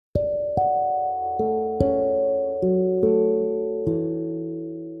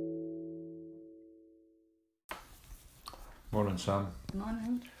Sam.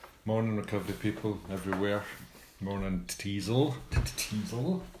 Morning. Morning, recovery people everywhere. Morning, Teasel.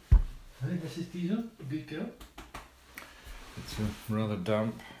 Teasel. Hi, Mrs. Teasel. Good girl. It's rather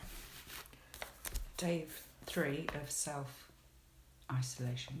damp. Day 3 of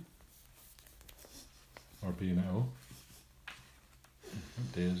self-isolation. Or being ill.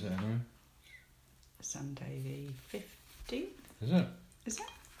 What day is it anyway? Sunday the 15th. Is it? Is it?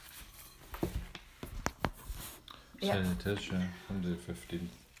 Says it is, yeah. Sunday the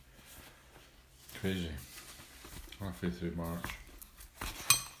 15th. Crazy. Halfway through March.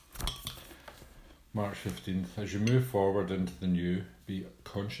 March 15th. As you move forward into the new, be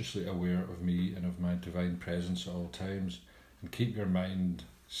consciously aware of me and of my divine presence at all times, and keep your mind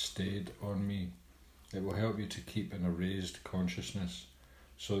stayed on me. It will help you to keep in a raised consciousness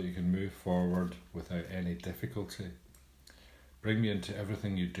so that you can move forward without any difficulty. Bring me into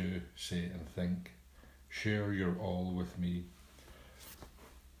everything you do, say and think. Share your all with me.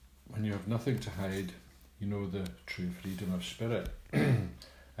 When you have nothing to hide, you know the true freedom of spirit.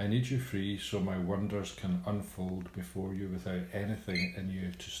 I need you free so my wonders can unfold before you without anything in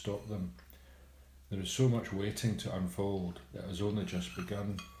you to stop them. There is so much waiting to unfold that has only just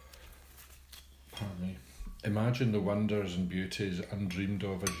begun. Pardon me. Imagine the wonders and beauties undreamed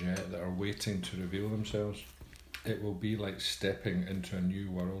of as yet that are waiting to reveal themselves. It will be like stepping into a new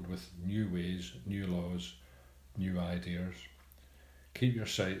world with new ways, new laws, new ideas. Keep your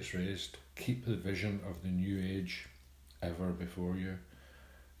sights raised. Keep the vision of the new age ever before you.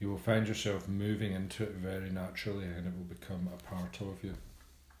 You will find yourself moving into it very naturally and it will become a part of you.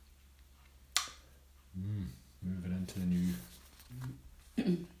 Moving into the new.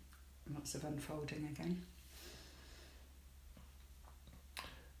 Lots of unfolding again.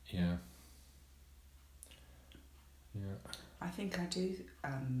 Yeah. Yeah. I think I do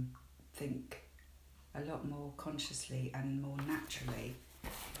think a lot more consciously and more naturally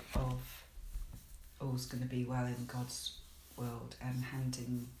of all's going to be well in God's world and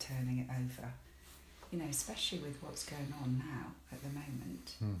turning it over. You know, especially with what's going on now at the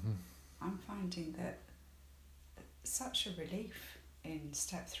moment. Mm-hmm. I'm finding that such a relief in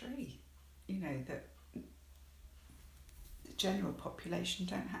step 3, you know, that the general population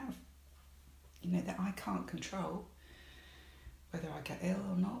don't have. You know, that I can't control whether I get ill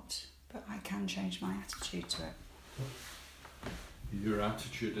or not, but I can change my attitude to it. Your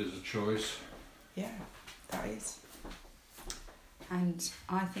attitude is a choice. Yeah, that is. And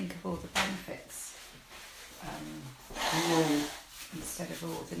I think of all the benefits instead of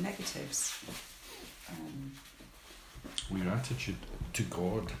all the negatives. Your attitude to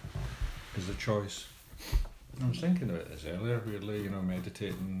God is a choice. I was thinking about this earlier, weirdly,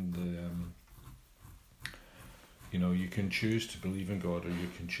 meditating you can choose to believe in God or you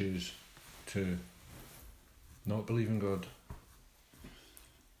can choose to not believe in God.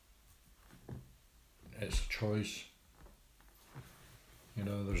 It's a choice.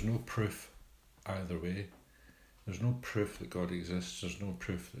 There's no proof either way. There's no proof that God exists. There's no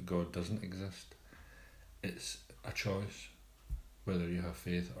proof that God doesn't exist. It's a choice, whether you have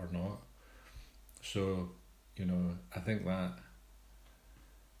faith or not. So, I think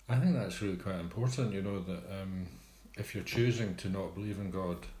that's really quite important, that if you're choosing to not believe in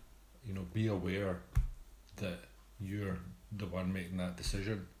God, be aware that you're the one making that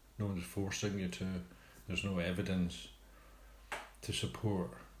decision. No one's forcing you to. There's no evidence to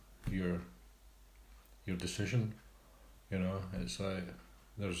support your decision. It's like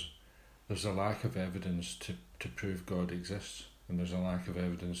there's a lack of evidence to prove God exists, and there's a lack of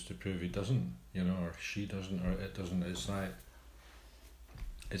evidence to prove he doesn't, or she doesn't, or it doesn't. It's like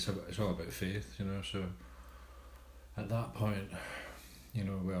it's all about faith, so at that point,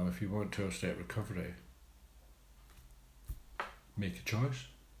 well, if you want 12-step recovery, make a choice.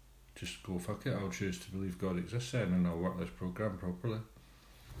 Just go, fuck it, I'll choose to believe God exists then, and I'll work this program properly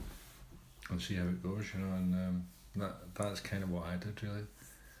and see how it goes, and that's kind of what I did, really.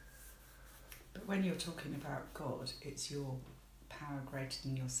 But when you're talking about God, it's your power greater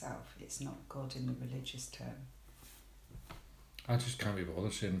than yourself. It's not God in the religious term. I just can't be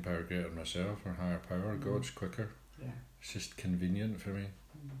bothered saying power greater than myself or higher power. God's quicker. Yeah. It's just convenient for me.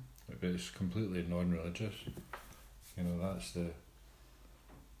 But it's completely non-religious. That's the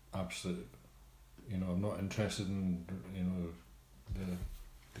absolute. I'm not interested in the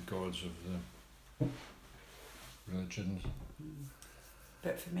gods of the religions.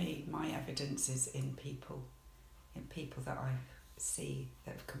 But for me, my evidence is in people that I see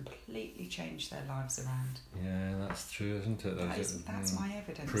that have completely changed their lives around. Yeah, that's true, isn't it? That's my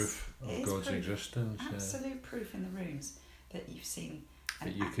evidence. Proof of God's existence. Absolute proof in the rooms that you've seen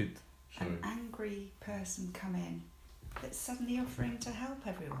an angry person come in that's suddenly offering to help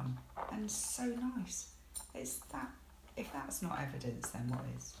everyone, and so nice. It's that. If that's not evidence, then what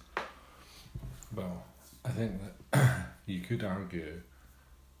is? Well, I think that you could argue,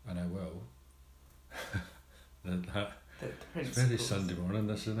 and I will, that The it's very principles. Sunday morning,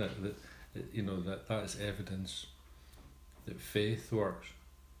 this, isn't it? That is evidence that faith works.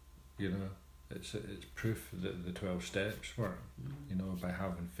 It's proof that the 12 steps work. By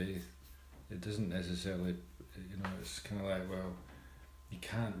having faith, it doesn't necessarily. It's kind of like, well, you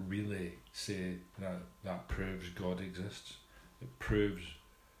can't really say that proves God exists. It proves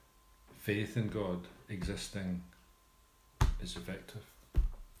faith in God existing is effective.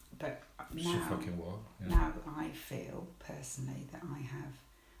 But So now, fucking what? Yeah. now I feel personally that I have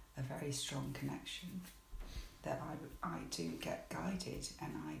a very strong connection, that I do get guided,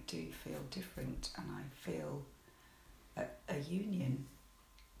 and I do feel different, and I feel a union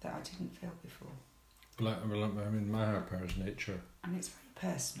that I didn't feel before. My Harper's nature. And it's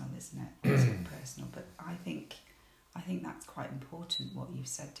very personal, isn't it? It's very personal, but I think that's quite important what you've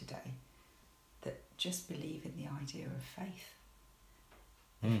said today. That just believe in the idea of faith.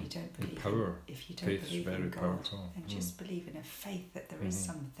 If you don't believe power. if you don't Faith's believe very in God, powerful. then just believe in a faith that there is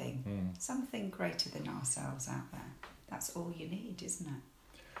something greater than ourselves out there. That's all you need, isn't it?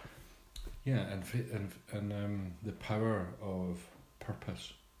 Yeah, and the power of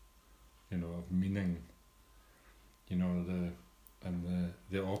purpose, of meaning, the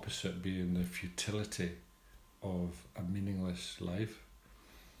opposite being the futility of a meaningless life.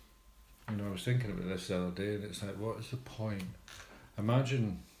 I was thinking about this the other day, and it's like, what is the point?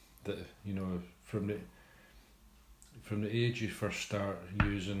 Imagine that, from the age you first start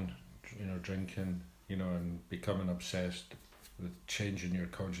using, drinking, and becoming obsessed with changing your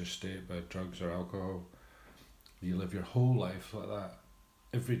conscious state by drugs or alcohol, you live your whole life like that.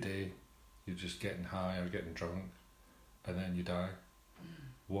 Every day you're just getting high or getting drunk, and then you die.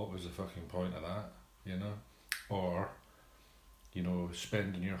 What was the fucking point of that, Or,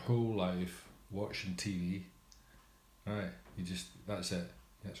 spending your whole life watching TV, right? That's it.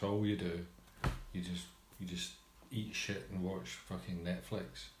 That's all you do. You just eat shit and watch fucking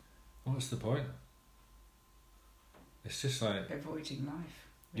Netflix. What's the point? It's just like Avoiding life.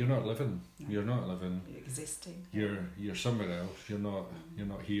 you're not living. No. You're not living. You're existing. You're somewhere else. You're not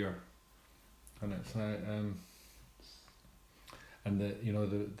here. And it's like and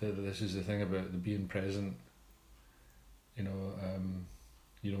this is the thing about the being present.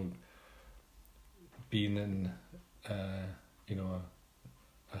 Being in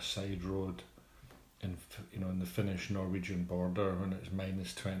a side road in the Finnish-Norwegian border when it's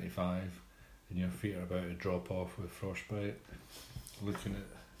 -25 and your feet are about to drop off with frostbite, looking at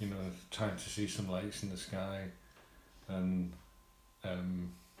trying to see some lights in the sky, and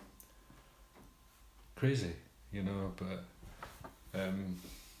crazy, but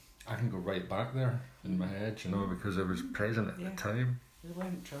I can go right back there in my head, because I was present at the time. We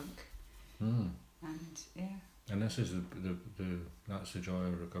weren't drunk. And yeah. And this is the that's the joy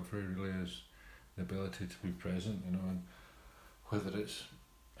of recovery, really, is the ability to be present, and whether it's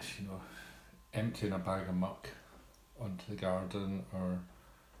emptying a bag of muck onto the garden, or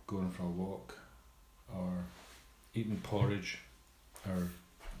going for a walk, or eating porridge, or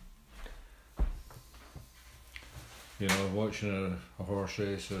watching a horse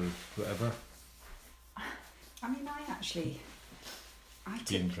race or whatever. I mean,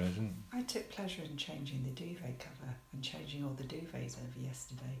 Being present. I took pleasure in changing the duvet cover and changing all the duvets over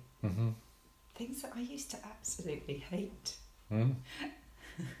yesterday. Things that I used to absolutely hate.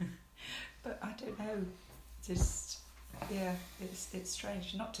 But I don't know, just, yeah, it's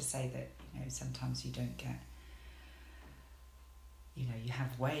strange. Not to say that, sometimes you don't get, you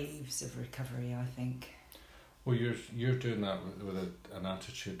have waves of recovery, I think. Well, you're doing that with an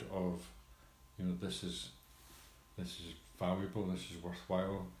attitude of, this is valuable, this is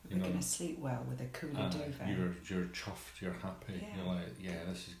worthwhile. We're going to sleep well with a cooler duvet. You're chuffed, you're happy. Yeah. You're like, yeah,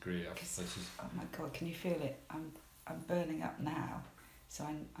 this is great. Oh my God, can you feel it? I'm burning up now, so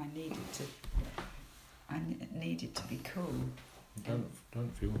I needed to be cool.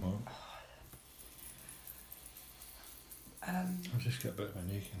 Don't feel hot. I just get a bit of an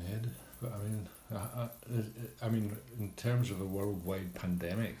aching head, but I mean, in terms of a worldwide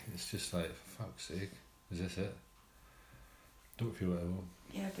pandemic, it's just like, for fuck's sake, is this it? Don't feel at all.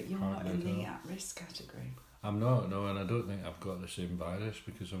 Yeah, but you're not in the at-risk category. I'm not, no, and I don't think I've got the same virus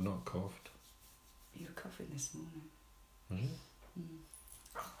because I've not coughed. You were coughing this morning. Was it?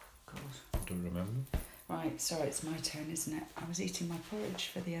 God. I don't remember. Right, sorry, it's my turn, isn't it? I was eating my porridge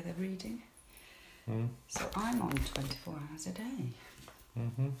for the other reading. So I'm on 24 hours a day.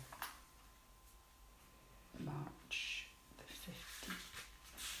 March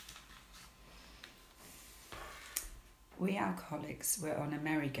We alcoholics were on a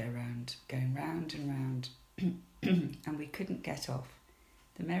merry-go-round, going round and round, and we couldn't get off.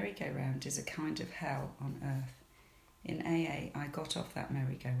 The merry-go-round is a kind of hell on earth. In AA, I got off that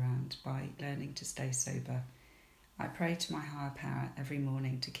merry-go-round by learning to stay sober. I pray to my higher power every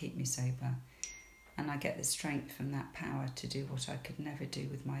morning to keep me sober, and I get the strength from that power to do what I could never do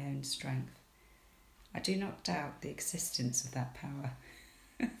with my own strength. I do not doubt the existence of that power.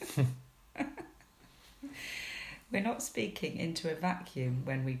 We're not speaking into a vacuum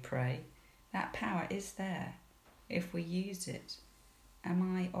when we pray. That power is there, if we use it.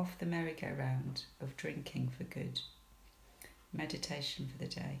 Am I off the merry-go-round of drinking for good? Meditation for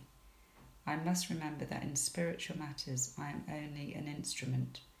the day. I must remember that in spiritual matters I am only an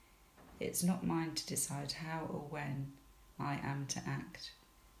instrument. It's not mine to decide how or when I am to act.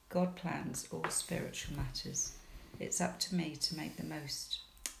 God plans all spiritual matters. It's up to me to make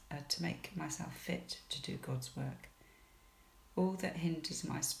myself fit to do God's work. All that hinders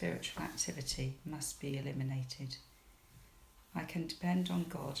my spiritual activity must be eliminated. I can depend on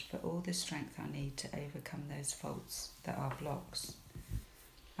God for all the strength I need to overcome those faults that are blocks.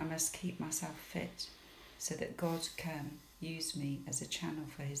 I must keep myself fit so that God can use me as a channel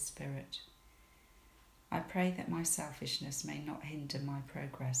for His Spirit. I pray that my selfishness may not hinder my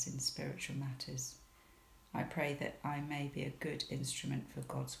progress in spiritual matters. I pray that I may be a good instrument for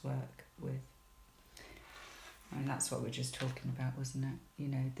God's work with. And that's what we're just talking about, wasn't it? You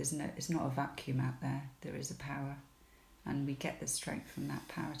know, it's not a vacuum out there. There is a power, and we get the strength from that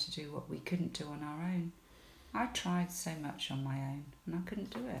power to do what we couldn't do on our own. I tried so much on my own, and I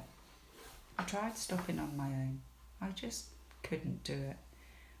couldn't do it. I tried stopping on my own. I just couldn't do it.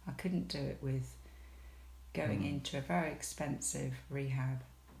 I couldn't do it with going into a very expensive rehab.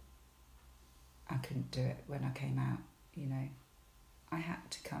 I couldn't do it when I came out, you know. I had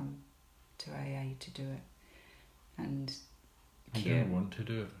to come to AA to do it and You didn't want to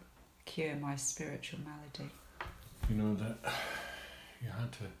do it. Cure my spiritual malady. You know that you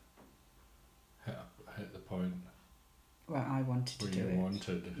had to hit the point Well, I wanted to where do you it.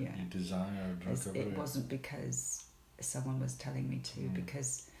 wanted, Yeah. you desired recovery. It wasn't because someone was telling me to,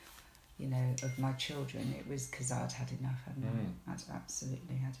 because, you know, of my children. It was because I'd had enough, hadn't I? I'd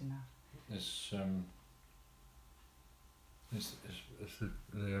absolutely had enough. It's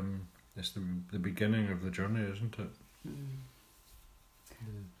the beginning of the journey, isn't it?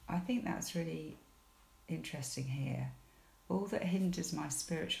 I think that's really interesting here. All that hinders my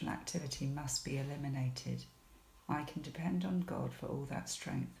spiritual activity must be eliminated. I can depend on God for all that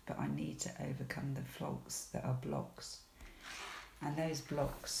strength, but I need to overcome the faults that are blocks. And those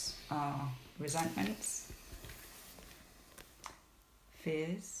blocks are resentments,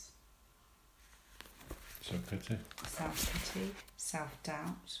 fears, Self-pity. self-pity,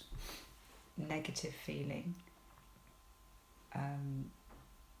 self-doubt, negative feeling.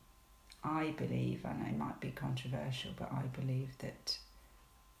 I believe, and it might be controversial, but I believe that,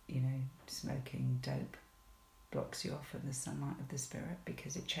 you know, smoking dope blocks you off from the sunlight of the Spirit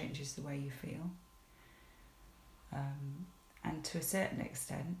because it changes the way you feel. And to a certain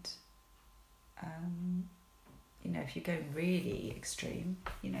extent, you know, if you're going really extreme,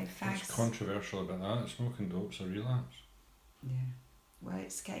 you know, fags... What's controversial about that? Smoking dope's a relapse. Yeah. Well,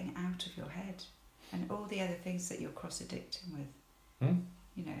 it's getting out of your head. And all the other things that you're cross-addicting with.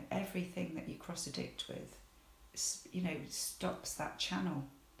 You know, everything that you cross-addict with, you know, stops that channel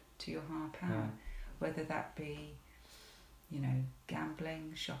to your higher power. Whether that be, you know,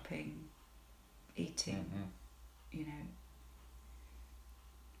 gambling, shopping, eating, you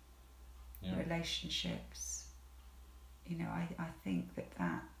know, relationships. You know, I think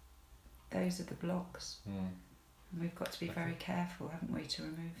that those are the blocks. And we've got to be very careful, haven't we, to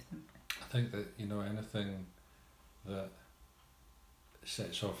remove them. I think that, you know, anything that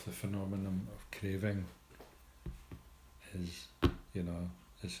sets off the phenomenon of craving is, you know,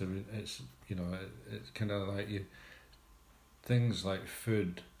 it's you know, it's kind of like you. Things like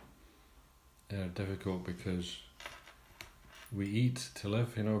food are difficult because we eat to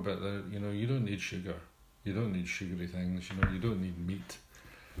live, you know. But you know, you don't need sugar. You don't need sugary things. You know, you don't need meat.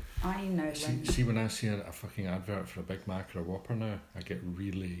 I know. See, when I see a fucking advert for a Big Mac or a Whopper now, I get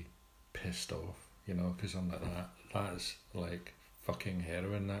really pissed off. You know, because I'm like that. That is like fucking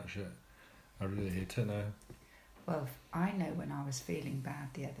heroin. That shit. I really hate it now. Well, I know when I was feeling bad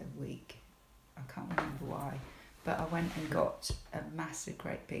the other week, I can't remember why, but I went and got a massive,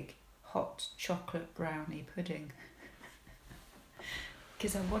 great big hot chocolate brownie pudding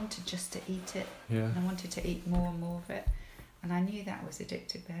because I wanted just to eat it. Yeah. And I wanted to eat more and more of it, and I knew that was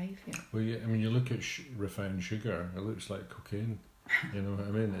addictive behaviour. Well, yeah, I mean, you look at refined sugar, it looks like cocaine. You know what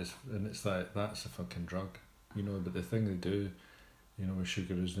I mean? It's like, that's a fucking drug. you know, but the thing they do, you know, with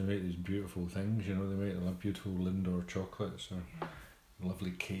sugar is they make these beautiful things, you know, they make like beautiful Lindor chocolates or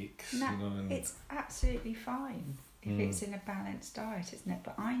lovely cakes, No, you know. And it's absolutely fine if it's in a balanced diet, isn't it?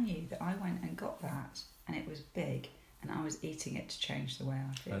 But I knew that I went and got that, and it was big, and I was eating it to change the way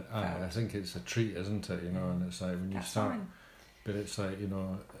I feel. I think it's a treat, isn't it? You know, and it's like when you That's start, fine. but it's like, you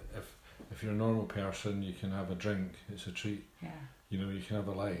know, if you're a normal person, you can have a drink, it's a treat. Yeah. You know, you can have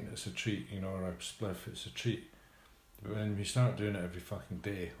a line, it's a treat. You know, or a spliff, it's a treat. But when you start doing it every fucking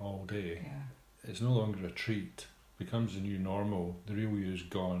day, all day, Yeah. it's no longer a treat. It becomes the new normal. The real you's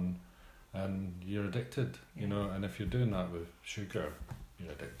gone, and you're addicted. You know, and if you're doing that with sugar,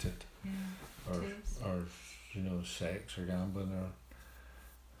 you're addicted. Yeah. Or It is. or you know, sex or gambling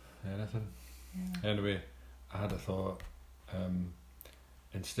or anything. Yeah. Anyway, I had a thought.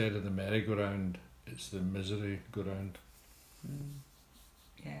 Instead of the merry-go-round, it's the misery go round.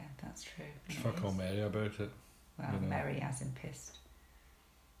 Yeah, that's true. There's And it fuck all is. merry about it. Well, you know. merry as in pissed.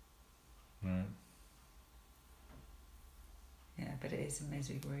 Right. Yeah, but it is a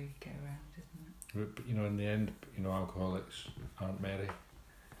misery where you go around, isn't it? But you know, in the end, you know, alcoholics aren't merry.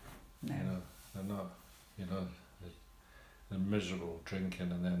 No. You know, they're not. You know, they're miserable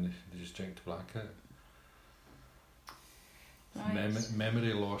drinking, and then they just drink to black out. Right.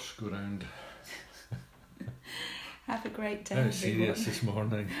 Memory loss go round. Have a great day, How everyone. serious this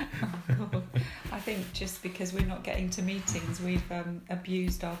morning. Oh, God. I think just because we're not getting to meetings, we've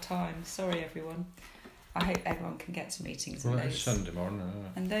abused our time. Sorry, everyone. I hope everyone can get to meetings. Well, and it's Sunday morning, isn't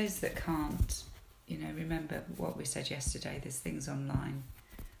it? And those that can't, you know, remember what we said yesterday. There's things online,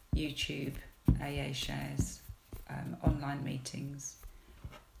 YouTube, AA shares, online meetings,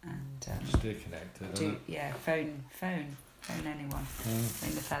 and Stay connected. phone anyone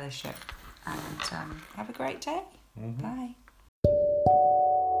in the fellowship, and have a great day. Mm-hmm. Bye.